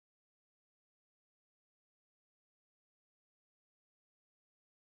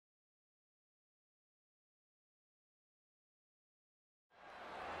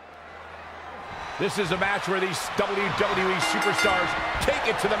This is a match where these WWE superstars take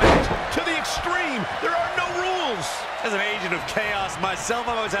it to the match, to the extreme. There are no rules. As an agent of chaos myself,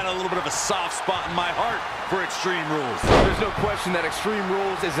 I've always had a little bit of a soft spot in my heart for Extreme Rules. There's no question that Extreme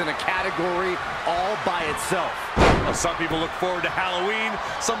Rules is in a category all by itself. Well, some people look forward to Halloween,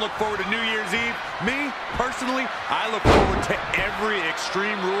 some look forward to New Year's Eve. Me, personally, I look forward to every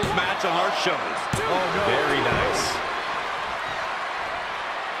Extreme Rules match on our shows. Oh, no. Very nice.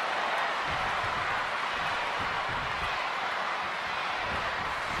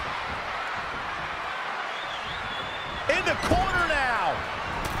 In the corner now.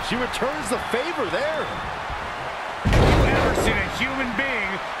 She returns the favor there. Have you ever seen a human being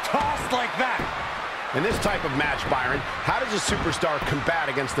tossed like that? In this type of match, Byron, how does a superstar combat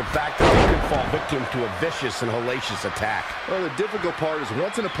against the fact that they could fall victim to a vicious and hellacious attack? Well, the difficult part is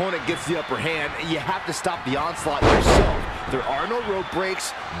once an opponent gets the upper hand, you have to stop the onslaught yourself. There are no rope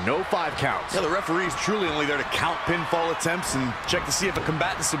breaks, no 5 counts. Yeah, the referee is truly only there to count pinfall attempts and check to see if a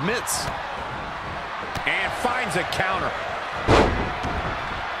combatant submits. And finds a counter.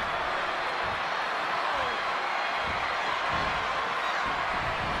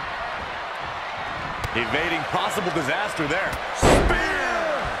 Evading possible disaster there.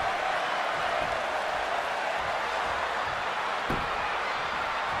 Spear!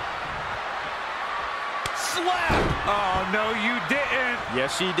 Slap! Oh, no, you didn't.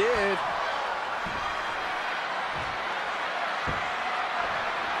 Yes, she did.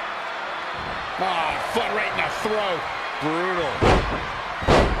 Oh, foot right in the throat. Brutal.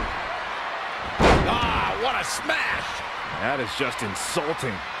 Ah, what a smash! That is just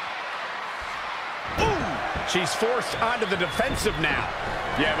insulting. Ooh! She's forced onto the defensive now.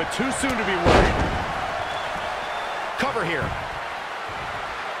 Yeah, but too soon to be worried. Cover here.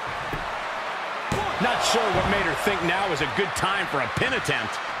 Not sure what made her think now was a good time for a pin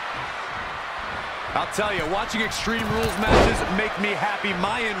attempt. I'll tell you, watching Extreme Rules matches make me happy.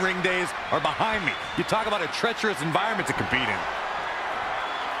 My in-ring days are behind me. You talk about a treacherous environment to compete in.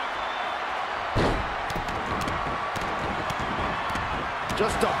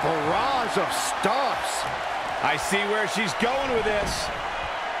 Just a barrage of stomps. I see where she's going with this.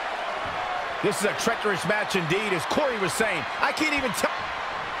 This is a treacherous match indeed, as Corey was saying. I can't even tell.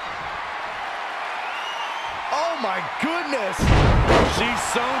 Oh, my goodness. She's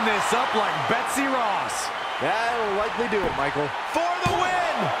sewn this up like Betsy Ross. That'll likely do it, Michael. For the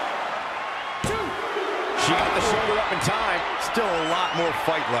win! She got the shoulder up in time. Still a lot more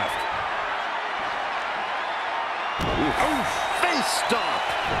fight left. Oof. Face stop.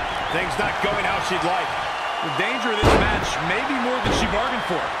 Things not going how she'd like. The danger of this match may be more than she bargained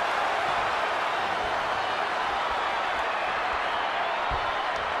for.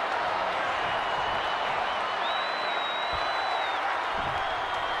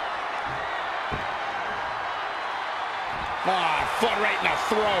 Ah, foot right in the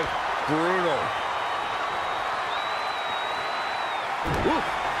throat. Brutal. Oof.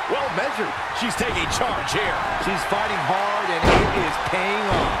 Well measured. She's taking charge here. She's fighting hard, and it is paying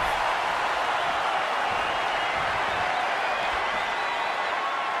off.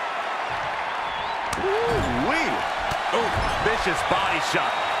 Ooh-wee. Oh, vicious body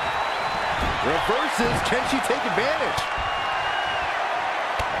shot. Reverses. Can she take advantage?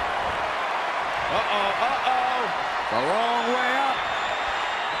 Uh-oh, uh-oh. The wrong way up.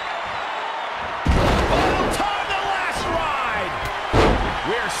 Oh, time the last ride.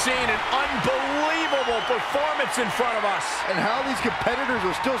 We're seeing an unbelievable performance in front of us. And how these competitors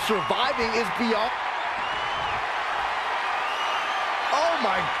are still surviving is beyond. Oh,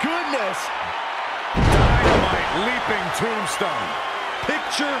 my goodness. Dynamite leaping tombstone.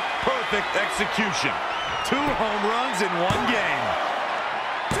 Picture perfect execution. 2 home runs in 1 game.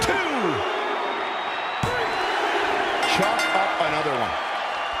 2. Chalk up another one.